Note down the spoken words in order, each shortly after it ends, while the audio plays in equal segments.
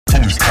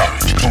Tony's talk.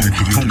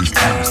 Tony's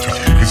talk.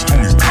 It's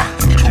Tony's talk.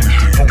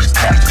 Tony's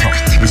talk.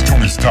 It's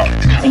Tony's talk.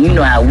 And you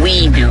know how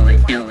we do it.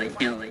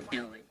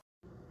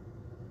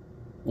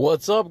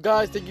 What's up,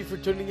 guys? Thank you for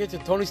tuning in to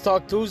Tony's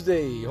Talk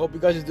Tuesday. Hope you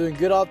guys are doing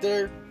good out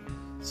there.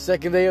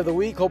 Second day of the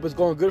week. Hope it's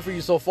going good for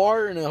you so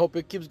far, and I hope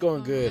it keeps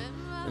going good.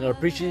 And I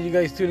appreciate you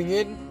guys tuning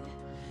in,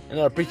 and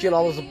I appreciate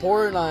all the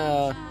support. And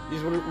I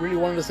just really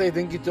wanted to say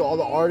thank you to all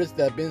the artists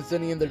that have been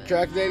sending in their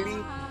tracks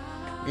lately.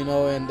 You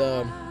know, and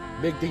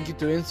big thank you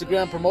to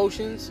Instagram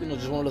Promotions. You know,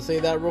 just wanted to say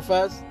that real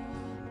fast.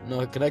 You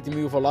know, connecting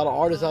me with a lot of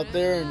artists out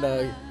there, and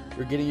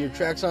we're getting your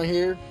tracks on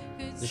here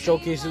to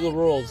showcase to the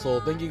world.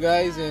 So thank you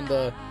guys,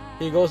 and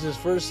here goes his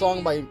first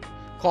song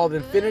called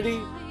Infinity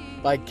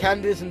by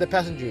Candace and the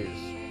Passengers.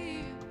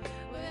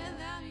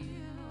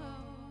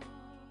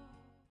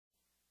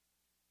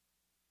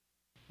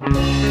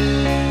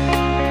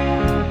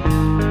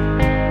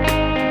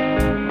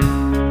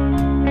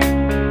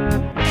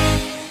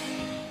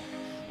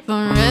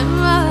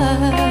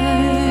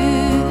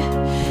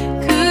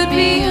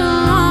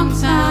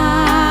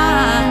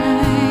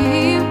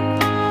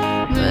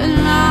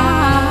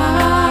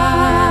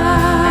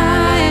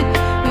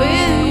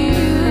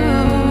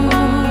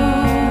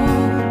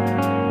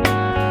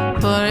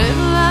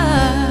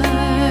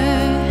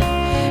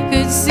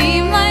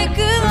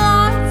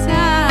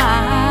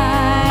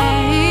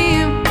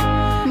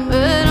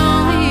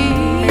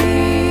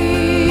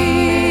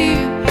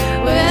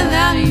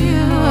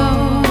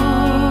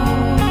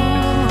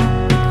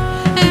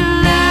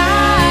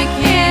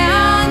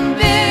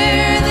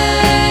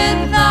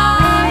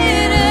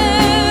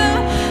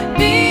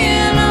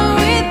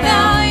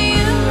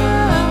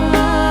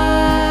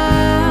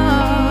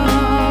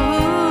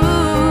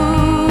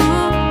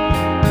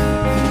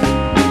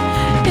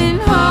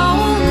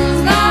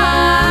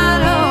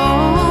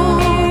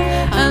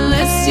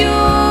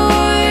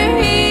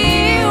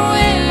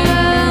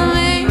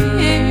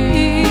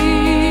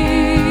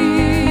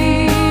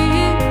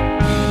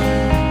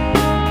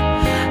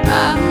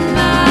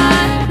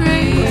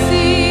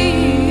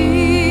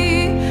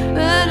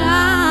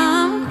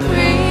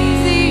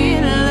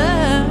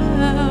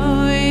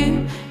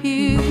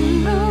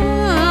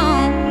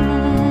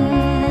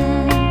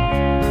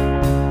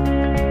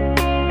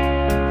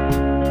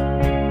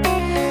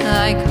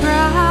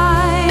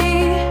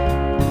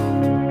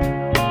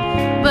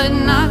 But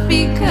not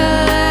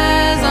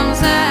because I'm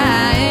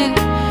sad.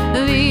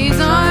 These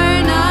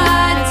are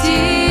not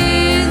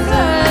tears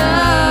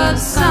of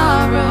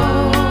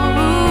sorrow.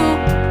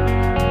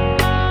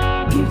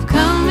 You've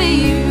come and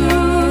you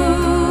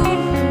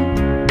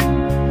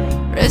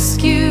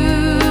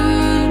rescued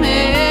me,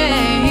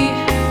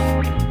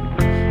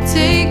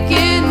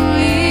 taken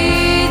me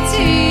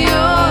to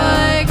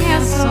your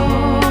castle.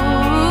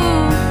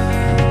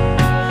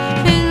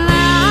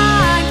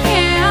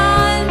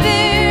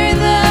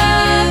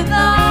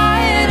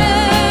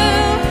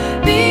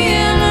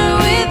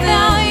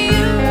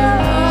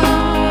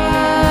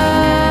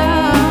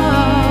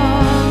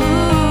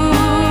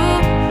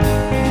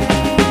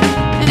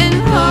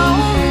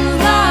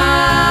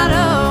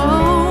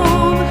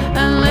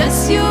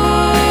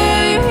 You're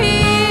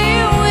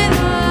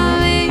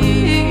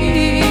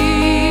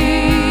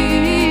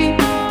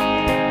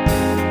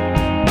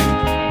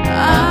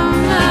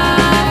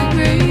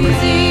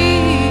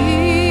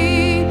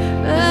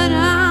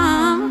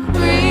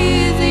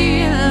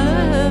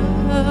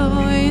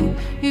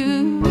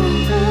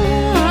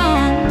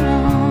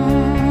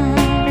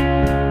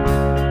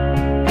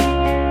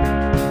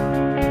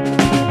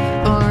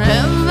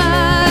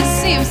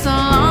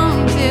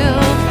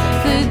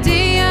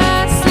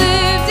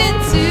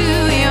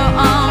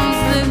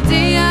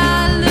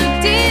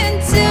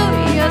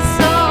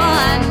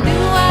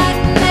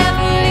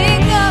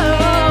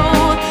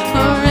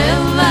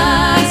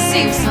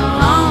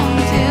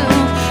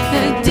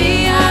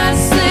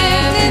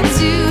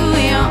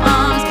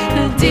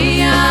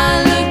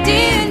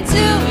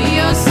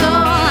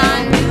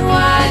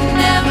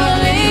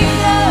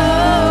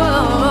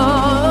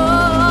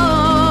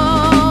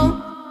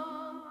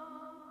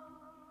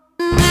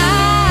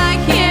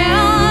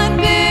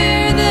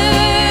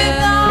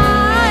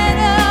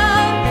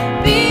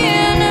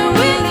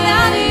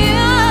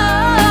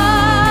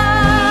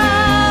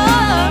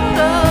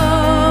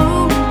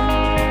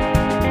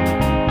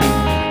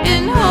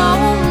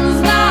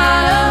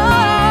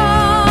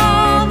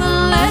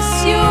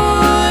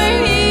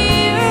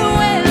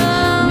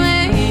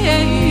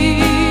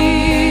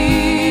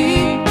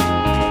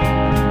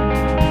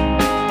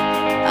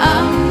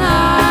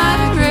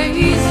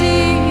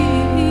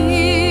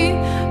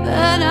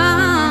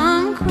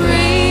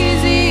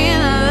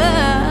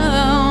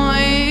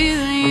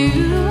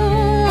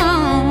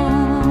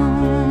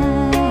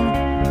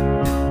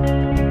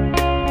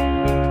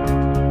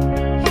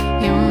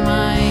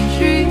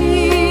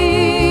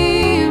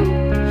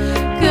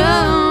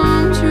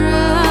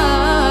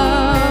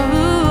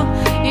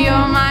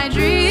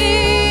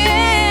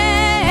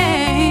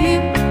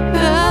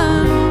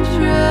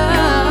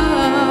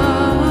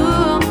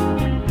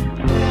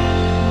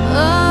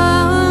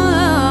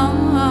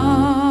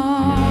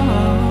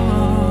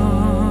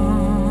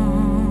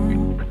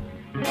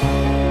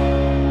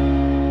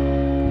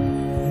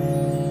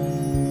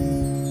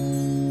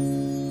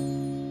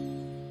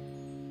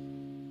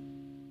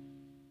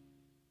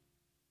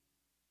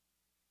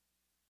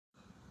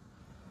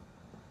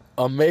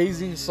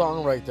Amazing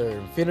song right there.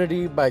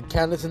 Infinity by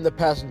Candace and the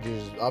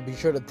Passengers. I'll be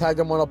sure to tag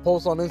them on a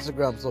post on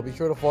Instagram. So be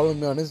sure to follow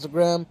me on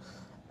Instagram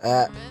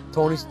at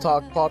Tony's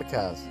Talk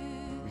Podcast.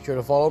 Be sure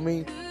to follow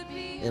me.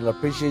 And I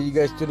appreciate you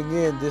guys tuning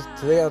in.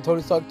 Today on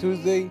Tony's Talk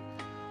Tuesday,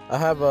 I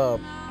have a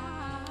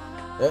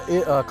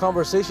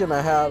conversation I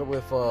had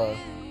with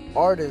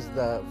artist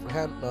that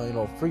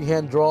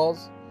freehand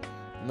draws.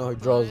 He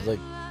draws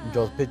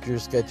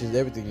pictures, sketches,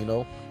 everything.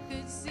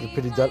 He's a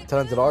pretty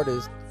talented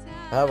artist.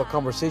 I have a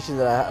conversation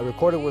that I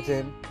recorded with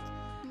him.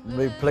 I'm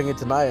maybe playing it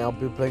tonight. I'll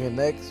be playing it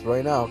next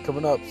right now,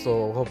 coming up.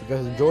 So hope you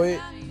guys enjoy it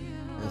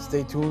and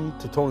stay tuned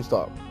to Tony's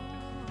Talk.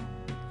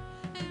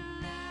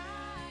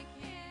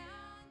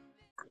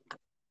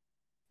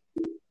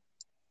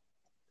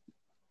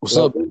 What's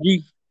up,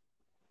 Benji?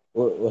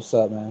 What's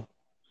up, man?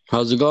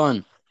 How's it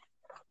going?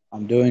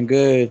 I'm doing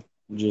good.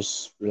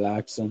 Just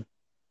relaxing.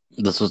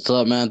 That's what's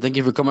up, man. Thank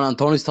you for coming on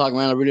Tony's Talk,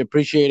 man. I really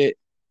appreciate it.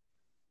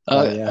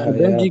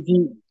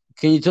 Benji,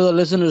 can you tell the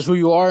listeners who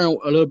you are and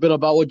a little bit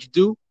about what you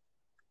do?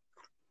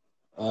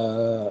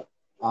 My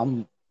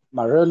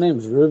real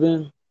name's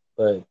Ruben,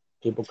 but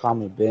people call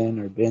me Ben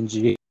or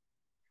Benji.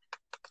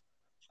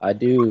 I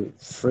do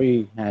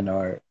freehand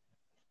art.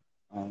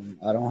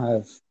 I don't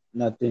have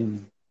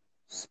nothing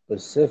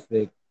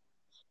specific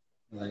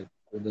like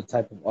with the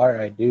type of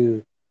art I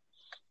do.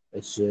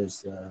 It's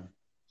just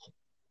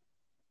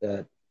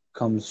that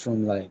comes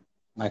from like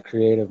my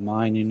creative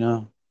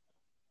mind,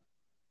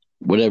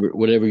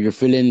 Whatever you're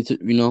feeling,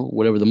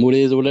 whatever the mood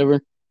is or whatever.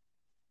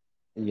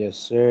 Yes,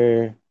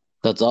 sir.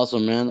 That's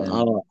awesome, man.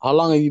 How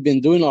long have you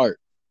been doing art?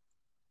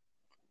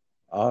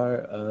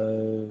 Art,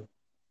 let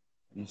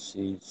me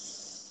see.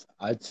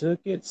 I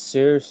took it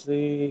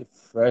seriously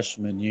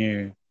freshman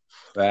year,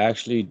 but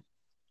actually,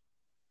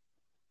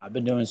 I've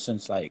been doing it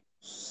since like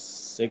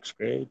 6th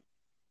grade.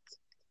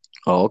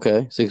 Oh,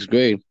 okay, 6th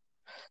grade.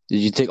 Did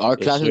you take art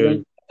classes or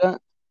anything like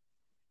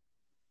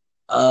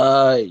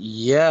that?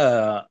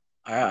 Yeah,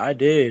 I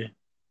did.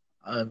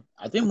 I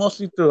think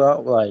mostly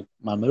throughout like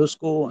my middle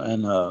school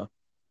and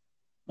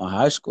my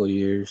high school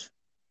years.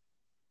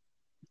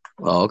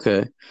 Oh,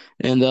 okay.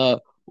 And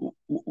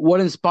what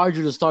inspired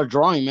you to start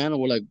drawing, man?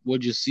 Or like,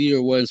 what'd you see,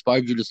 or what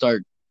inspired you to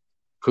start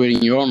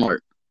creating your own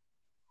art?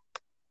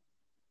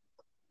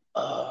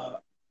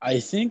 I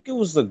think it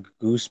was the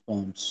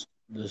Goosebumps,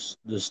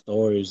 the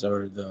stories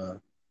or the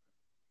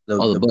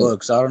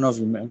books. I don't know if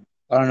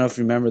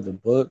you remember the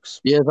books.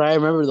 Yes, I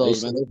remember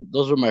those, man.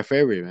 Those were my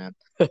favorite, man.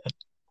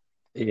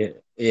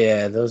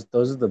 Yeah. Those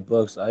are the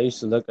books. I used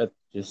to look at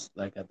just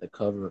like at the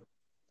cover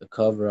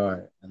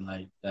art, and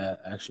like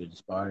that actually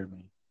inspired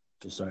me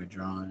to start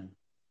drawing.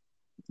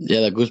 Yeah,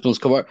 the Goosebumps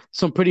cover.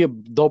 Some pretty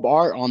dope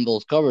art on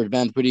those covers,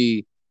 man.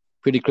 Pretty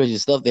crazy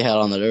stuff they had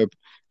on there.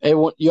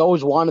 You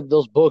always wanted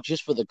those books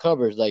just for the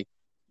covers, like,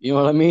 you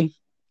know what I mean?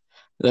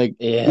 Like,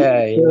 yeah.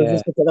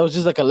 That was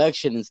just a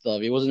collection and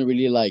stuff. It wasn't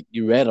really like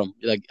you read them.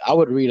 Like, I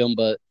would read them,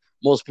 but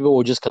most people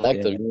would just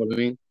collect them. You know what I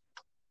mean?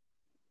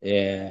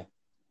 Yeah.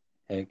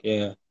 Heck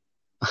yeah.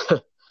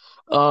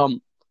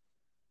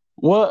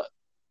 What?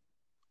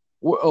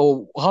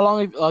 How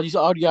long? You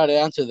already got to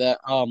answer that.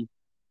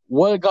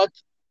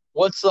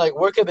 What's like?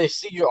 Where can they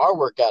see your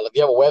artwork at? Like, do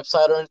you have a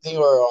website or anything,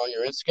 or on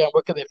your Instagram?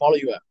 Where can they follow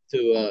you at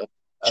to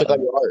check out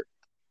your art?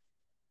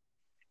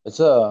 It's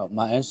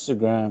my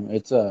Instagram.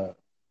 It's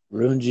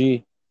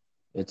Runji.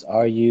 It's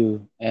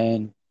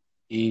RUNEJI.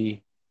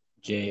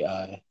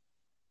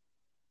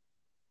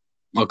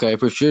 Okay,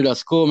 for sure.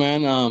 That's cool,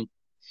 man.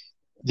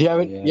 Do you have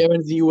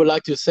anything you would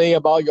like to say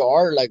about your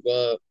art? Like,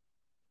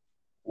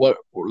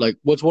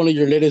 what's one of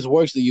your latest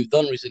works that you've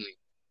done recently?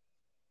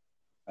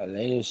 My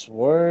latest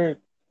work?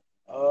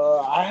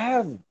 I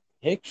have a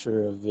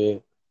picture of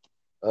it.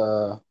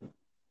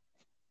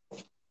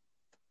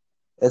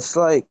 It's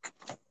like,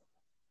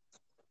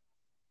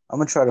 I'm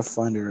gonna try to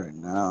find it right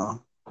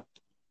now.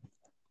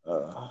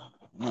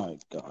 I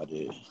got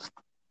it.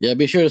 Yeah,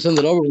 be sure to send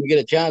it over when you get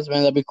a chance,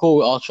 man. That'd be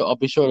cool. I'll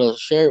be sure to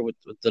share it with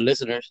the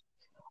listeners.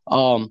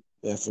 Yeah,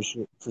 for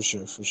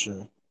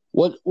sure.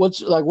 Where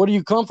do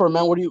you come from,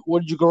 man? Where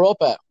did you grow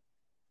up at?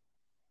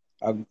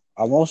 I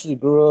mostly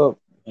grew up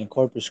in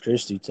Corpus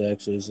Christi,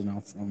 Texas, and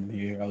I'm from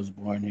here. I was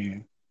born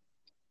here.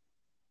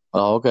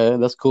 Oh, okay,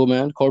 that's cool,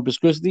 man. Corpus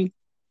Christi.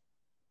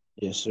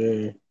 Yes,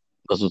 sir.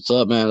 That's what's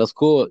up, man. That's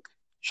cool.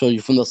 So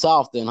you're from the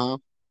South, then, huh?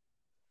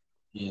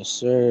 Yes,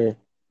 sir.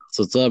 That's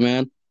what's up,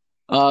 man.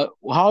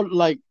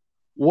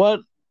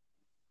 What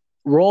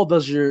role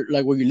does where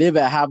you live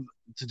at have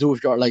to do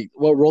with your art? Like,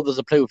 what role does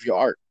it play with your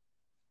art?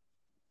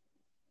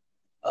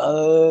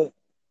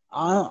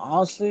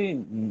 Honestly,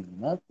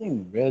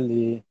 nothing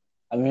really.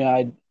 I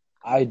mean,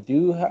 I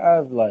do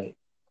have like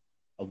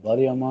a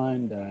buddy of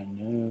mine that I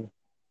knew.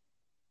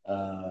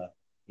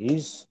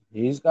 He's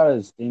got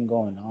his thing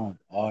going on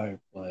with art,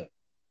 but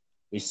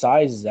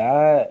besides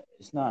that,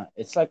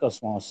 it's like a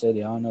small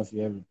city. I don't know if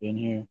you've ever been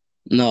here.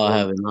 No, I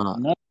haven't.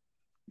 Not.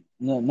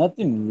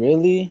 Nothing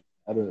really.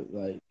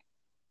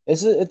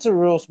 It's a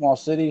real small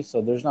city,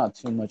 so there's not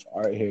too much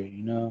art here,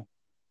 you know.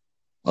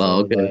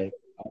 Oh, okay. Like,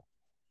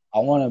 I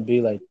want to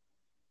be like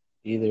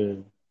either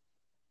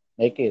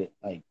make it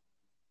like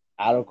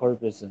out of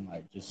corpus and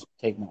like just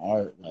take my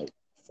art like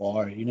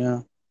far,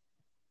 Yeah,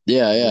 and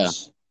yeah.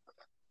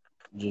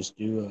 just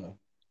do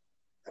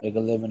make a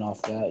living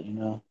off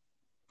that,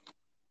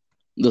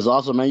 That's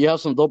awesome, man. You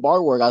have some dope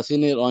artwork. I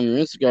seen it on your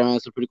Instagram, man.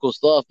 It's some pretty cool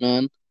stuff,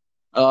 man.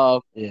 Yeah,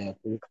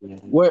 appreciate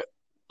it. Where,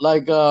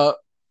 like, how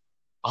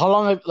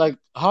long, like,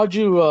 how'd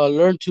you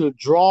learn to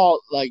draw?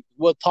 Like,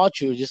 what taught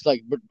you? Just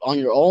like on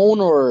your own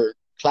or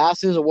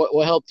classes, or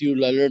what helped you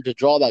like learn to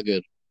draw that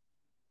good?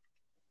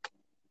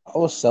 I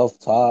was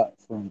self-taught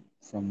from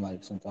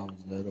like since I was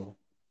little.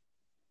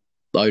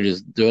 Oh, you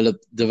just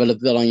developed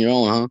that on your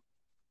own, huh?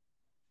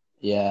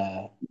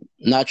 Yeah,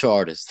 Natural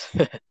artist.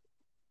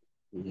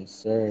 yes,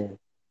 sir.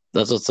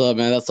 That's what's up,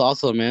 man. That's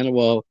awesome, man.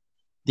 Well,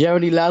 do you have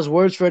any last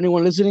words for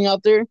anyone listening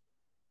out there?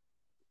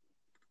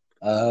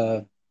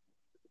 Uh,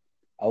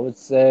 I would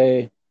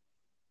say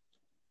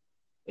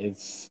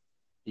if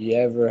you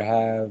ever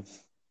have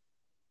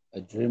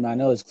a dream, I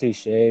know it's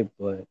cliche,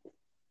 but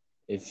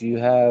if you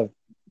have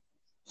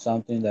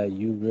something that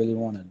you really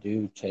want to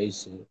do,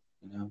 chase it,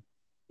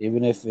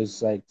 even if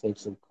it's like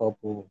takes a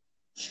couple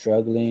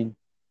struggling,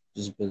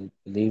 just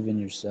believe in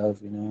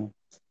yourself, and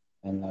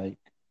like,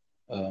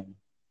 um,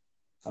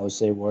 I would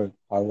say hard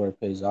work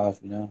pays off,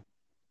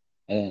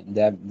 and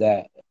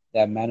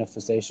that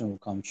manifestation will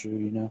come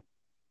true.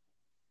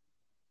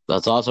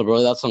 That's awesome,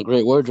 bro. That's some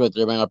great words right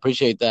there, man. I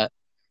appreciate that.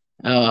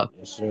 Yes,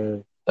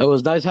 sir. It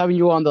was nice having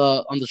you on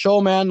the show,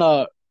 man.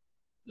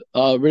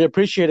 Really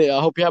appreciate it.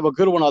 I hope you have a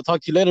good one. I'll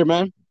talk to you later,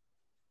 man.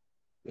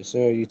 Yes,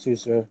 sir. You too,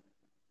 sir.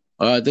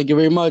 All right, thank you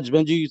very much,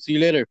 Benji. See you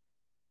later.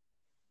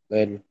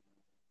 Later.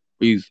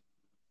 Peace.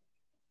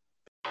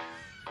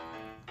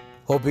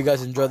 Hope you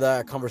guys enjoyed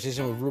that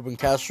conversation with Ruben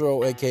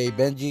Castro, aka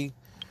Benji.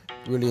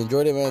 Really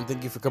enjoyed it, man.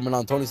 Thank you for coming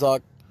on Tony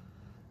Talk.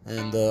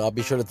 And I'll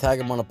be sure to tag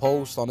him on a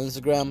post on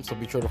Instagram, so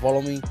be sure to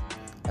follow me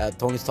at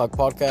Tony's Talk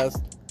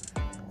Podcast.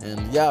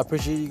 And yeah, I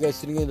appreciate you guys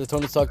tuning in to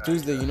Tony's Talk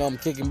Tuesday. I'm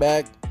kicking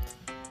back,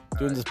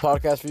 doing this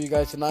podcast for you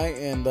guys tonight,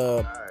 and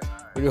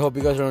really hope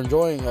you guys are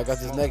enjoying. I got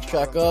this next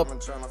track up.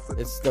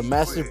 It's the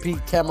Master P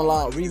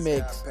Camelot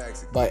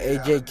remix by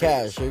AJ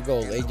Cash. Here it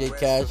goes, AJ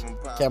Cash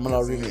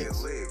Camelot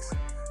remix.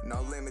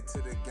 No limit to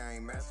the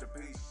game,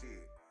 masterpiece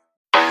shit.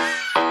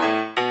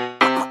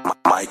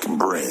 Mike and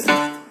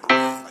Brand.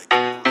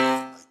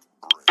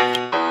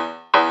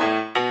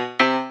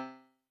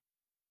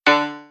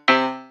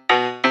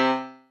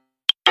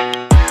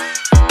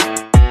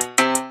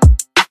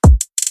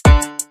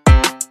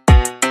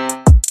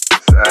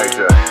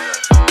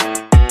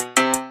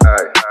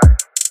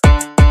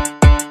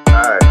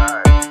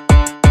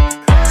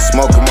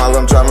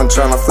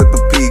 Tryna flip a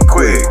P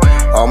quick.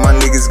 All my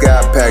niggas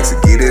got packs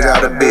to get it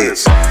out of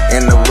bitch.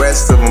 And the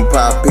rest of them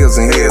pop pills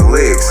and hit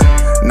licks.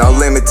 No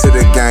limit to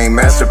the game,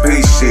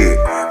 masterpiece shit.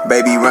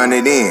 Baby, run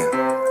it in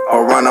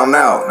or run on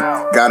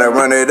out. Gotta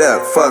run it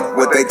up, fuck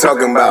what they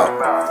talking about.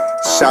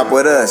 Shop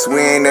with us, we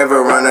ain't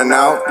never running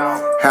out.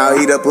 How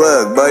he the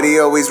plug, but he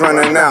always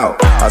running out.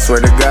 I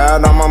swear to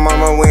God, on my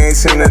mama, we ain't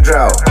seen a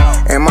drought.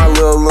 And my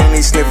little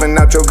loony sniffing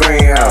out your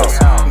greenhouse.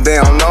 They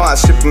don't know I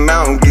ship them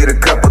out and get a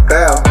couple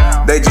thou.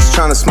 They just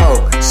tryna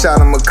smoke, shot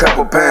them a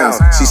couple pounds.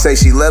 She say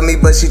she love me,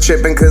 but she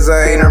trippin' cause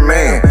I ain't her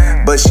man.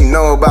 But she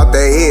know about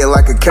that head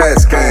like a CAT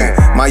scan.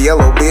 My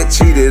yellow bitch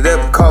cheated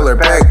up, call her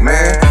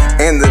Pac-Man.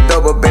 And the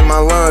dope up in my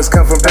lungs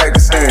come from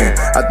Pakistan.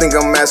 I think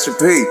I'm Master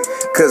P,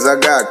 cause I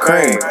got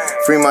cream.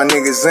 Free my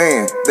niggas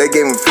in, they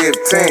gave him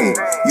 15.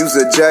 Use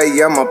a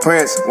J, I'm a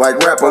prince, like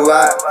rap a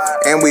lot.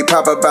 And we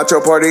pop up out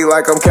your party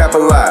like I'm Cap a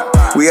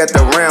lot. We at the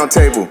round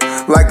table,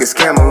 like it's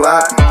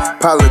Camelot.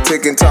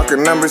 Politicking,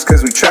 talking numbers,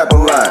 cause we trap a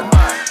lot.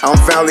 I'm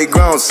finally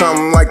grown,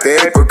 something like the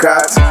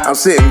apricots. I'm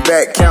sitting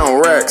back, counting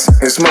racks,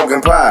 and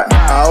smoking pot.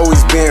 I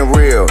always been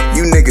real,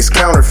 you niggas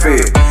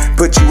counterfeit.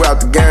 Put you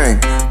out the game,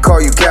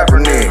 call you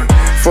Kaepernick.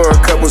 For a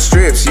couple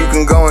strips, you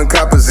can go and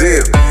cop a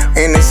zip.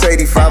 And it's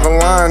 85 a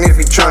line if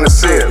you tryna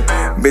sip.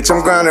 Bitch,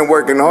 I'm grinding,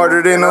 working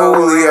harder than a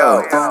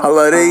Julio. I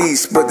love the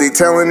East, but they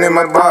tellin' in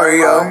my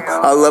barrio.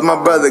 I love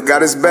my brother,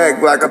 got his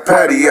back like a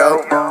patio.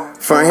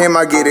 For him,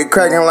 I get it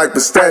crackin' like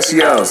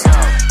pistachios.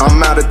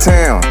 I'm out of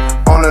town,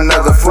 on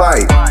another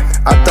flight.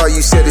 I thought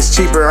you said it's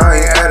cheaper, I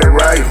ain't at it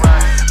right.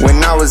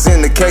 When I was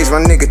in the case, my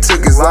nigga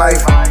took his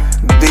life.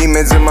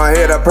 Demons in my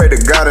head, I pray to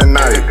God at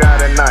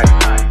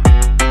night.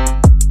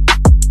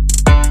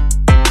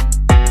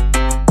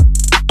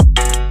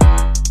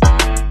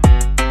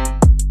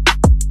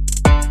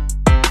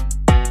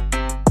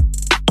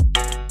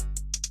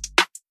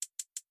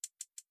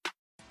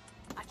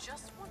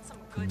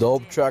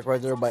 Dope track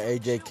right there by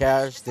AJ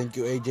Cash. Thank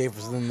you, AJ,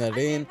 for sending that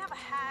in.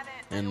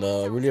 And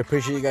really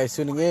appreciate you guys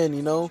tuning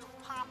in,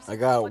 I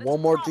got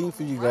one more thing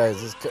for you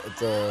guys.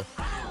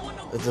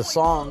 It's a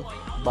song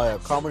by a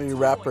comedy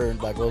rapper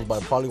that goes by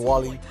Polly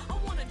Wally.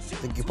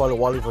 Thank you, Polly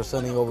Wally, for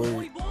sending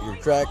over your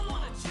track.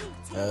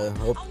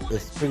 Hope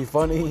it's pretty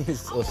funny.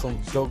 There's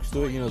some jokes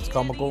to it, it's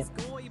comical.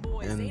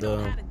 And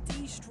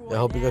I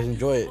hope you guys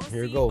enjoy it.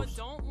 Here it goes.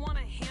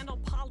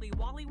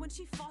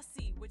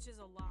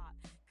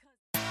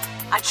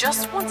 I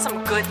just want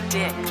some good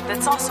dick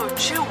that's also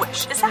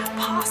Jewish. Is that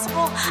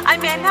possible? I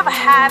mean, I never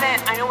had it.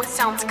 I know it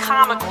sounds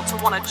comical to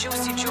want a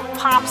juicy Jew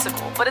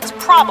popsicle, but it's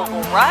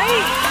probable,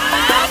 right?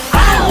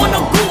 I don't want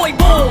a boy.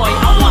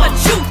 I want a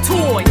Jew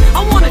toy.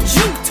 I want a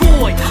Jew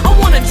toy. I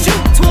want a Jew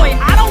toy.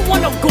 I don't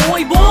want a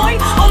goy boy.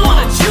 I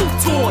want a Jew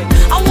toy.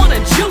 I want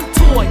a Jew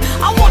toy.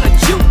 I want a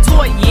Jew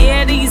toy.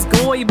 Yeah, these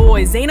goy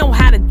boys, they know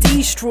how to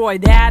destroy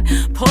that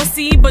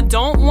pussy, but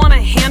don't want to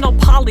handle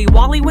Polly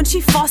Wally when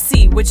she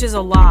fussy, which is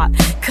a lot.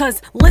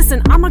 Cause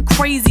listen, I'm a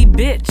crazy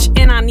bitch,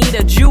 and I need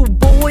a Jew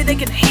boy that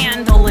can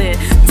handle it.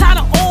 Tired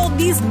of all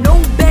these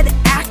no-bed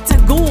actor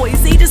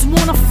goys, they just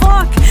wanna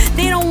fuck.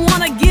 They don't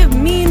wanna give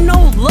me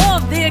no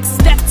love, they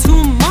expect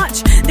too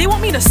much. They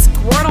want me to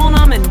squirt on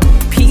them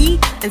and pee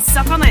and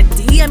suck on that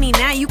D. I mean,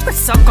 now you could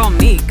suck on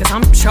me, cause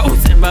I'm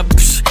chosen, but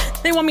psh,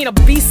 they want me to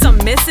be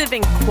submissive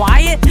and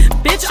quiet.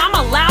 Bitch, I'm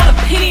a loud,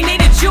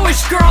 opinionated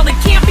Jewish girl that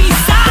can't be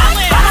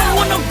silent. I don't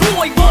want a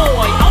goy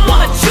boy, I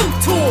want a Jew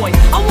toy.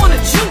 I want a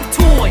Jew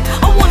toy,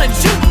 I want a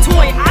Jew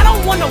toy. I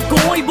don't want a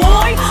goy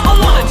boy, I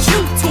want a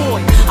Jew toy.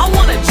 I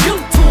want a Jew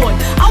toy,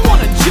 I want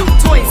a Jew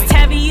toy.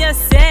 Tevye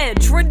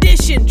said,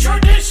 tradition.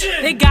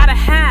 They gotta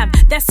have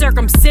that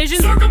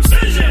circumcision.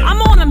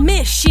 I'm on a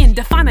mission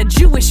to find a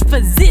Jewish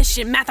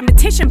physician,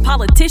 mathematician,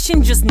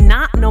 politician, just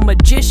not no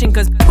magician.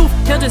 Cause poof,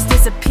 he'll just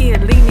disappear,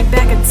 leave me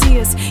back in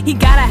tears. He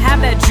gotta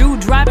have that Jew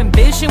driving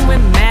vision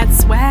with mad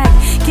swag.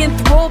 Can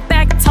throw it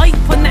back tight,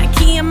 putting that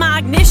key in my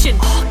ignition.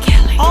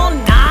 All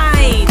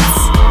night.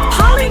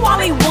 Polly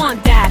Wally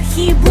want that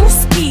Hebrew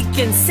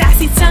speaking,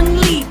 sassy tongue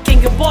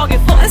leaking. You bargain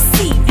for a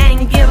seat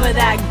and give her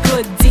that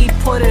good D.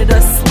 Put her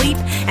to sleep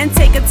and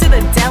take her to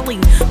the deli.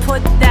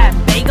 Put that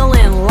bagel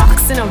and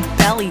lox in her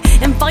belly.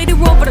 Invite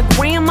her over to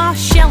Grandma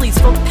Shelly's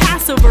for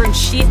Passover and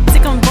shit, to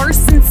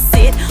converse and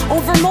sit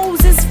over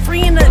Moses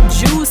freeing the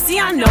Jews. See,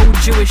 I know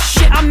Jewish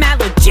shit, I'm mad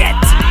legit.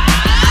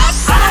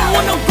 I don't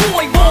want no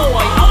boy.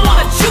 I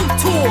want a Jew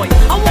toy.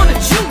 I want a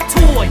Jew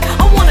toy.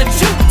 I want a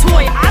Jew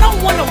toy. I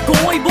don't want no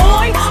goy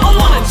boy. I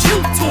want a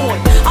Jew toy.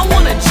 I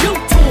want a Jew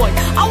toy.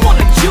 I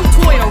want a Jew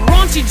toy. A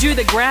raunchy Jew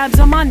that grabs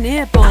on my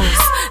nipples,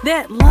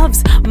 that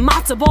loves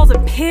matzo balls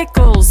and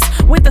pickles,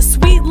 with a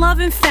sweet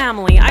loving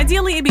family.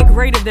 Ideally, it'd be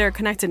great if they're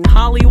connected in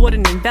Hollywood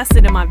and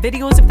invested in my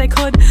videos if they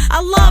could.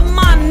 I love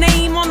my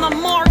name on the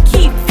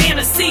marquee,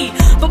 fantasy,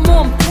 but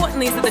more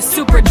importantly is that they're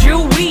super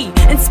Jewy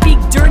and speak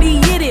dirty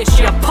Yiddish.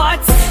 Your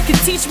putz can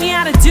teach me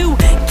how to do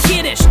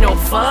kiddish, no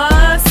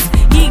fuss.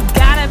 You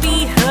gotta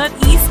be hood,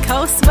 East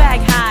Coast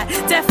swag high,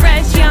 that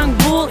fresh young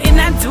bull in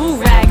that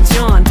do-rag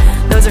John.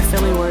 Those are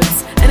Philly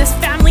words. And his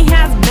family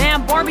has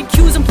mad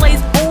barbecues and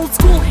plays old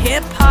school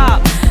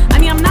hip-hop. I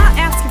mean, I'm not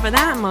asking for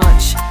that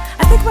much.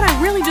 I think what I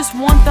really just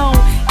want, though,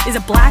 is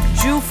a black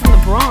Jew from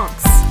the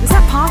Bronx. Is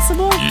that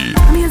possible?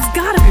 I mean, it's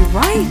gotta be,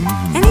 right?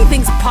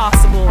 Anything's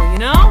possible, you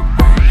know?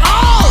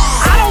 Oh!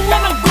 I don't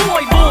want a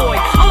goy boy.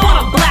 I want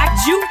a black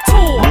Jew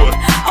toy.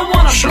 I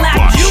want a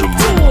black Jew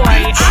toy.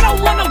 I don't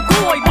want a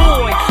goy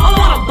boy. I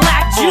want a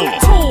black Jew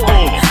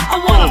toy. I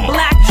want a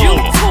black Jew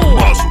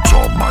toy.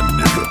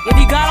 If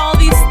you got all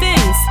these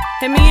things,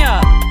 hit me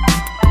up,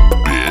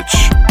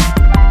 bitch.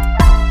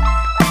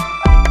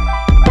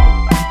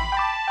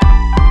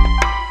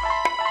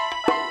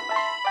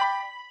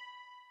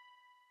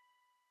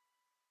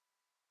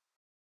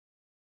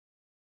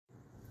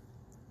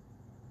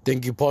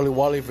 Thank you, Polly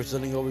Wally, for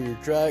sending over your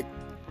track.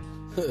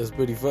 It's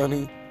pretty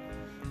funny.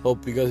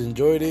 Hope you guys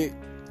enjoyed it.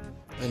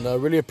 And I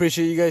really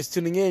appreciate you guys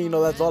tuning in. You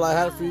know, that's all I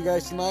had for you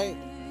guys tonight.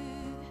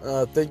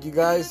 Thank you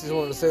guys. Just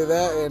wanted to say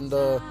that.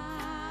 And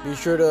be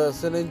sure to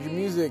send in your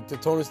music to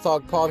Tony's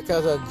Talk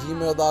Podcast at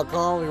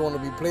gmail.com if you want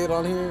to be played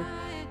on here.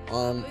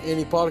 On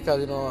any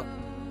podcast, you know,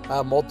 I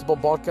have multiple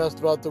podcasts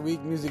throughout the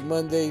week. Music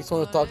Mondays,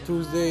 Tony's Talk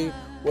Tuesday,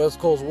 West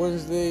Coast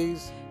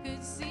Wednesdays,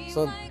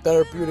 some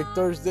Therapeutic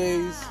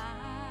Thursdays,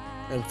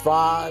 and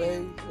Fridays.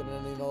 And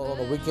then, you know, on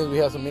the weekends we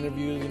have some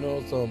interviews, you know,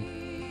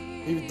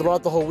 even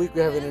throughout the whole week we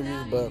have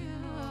interviews. But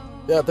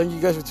yeah, thank you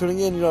guys for tuning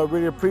in. You know, I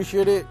really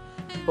appreciate it.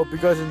 Hope you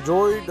guys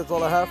enjoyed. That's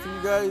all I have for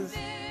you guys.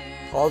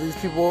 All these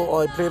people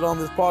I played on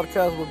this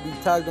podcast will be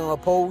tagged on a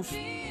post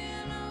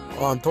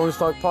on Tony's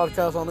Talk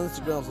Podcast on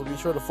Instagram. So be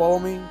sure to follow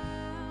me.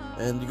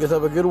 And you guys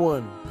have a good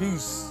one.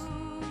 Peace.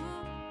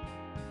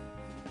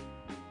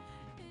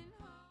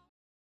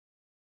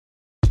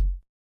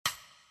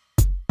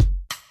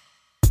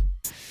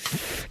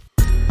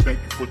 Thank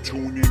you for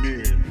tuning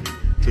in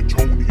to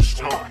Tony's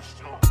Talk,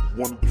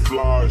 one of the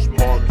flyest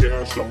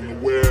podcasts on the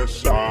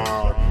west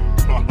side.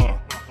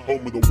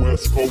 Home of the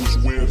West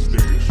Coast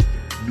Wednesdays.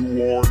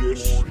 New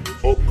artists,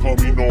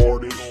 upcoming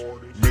artists.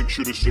 Make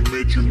sure to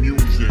submit your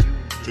music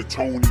to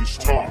Tony's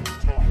Talk,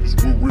 because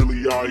we're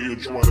really out here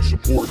trying to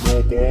support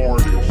local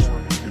artists.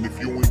 And if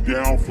you ain't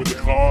down for the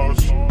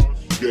cause,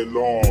 get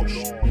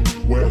lost.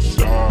 West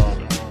side.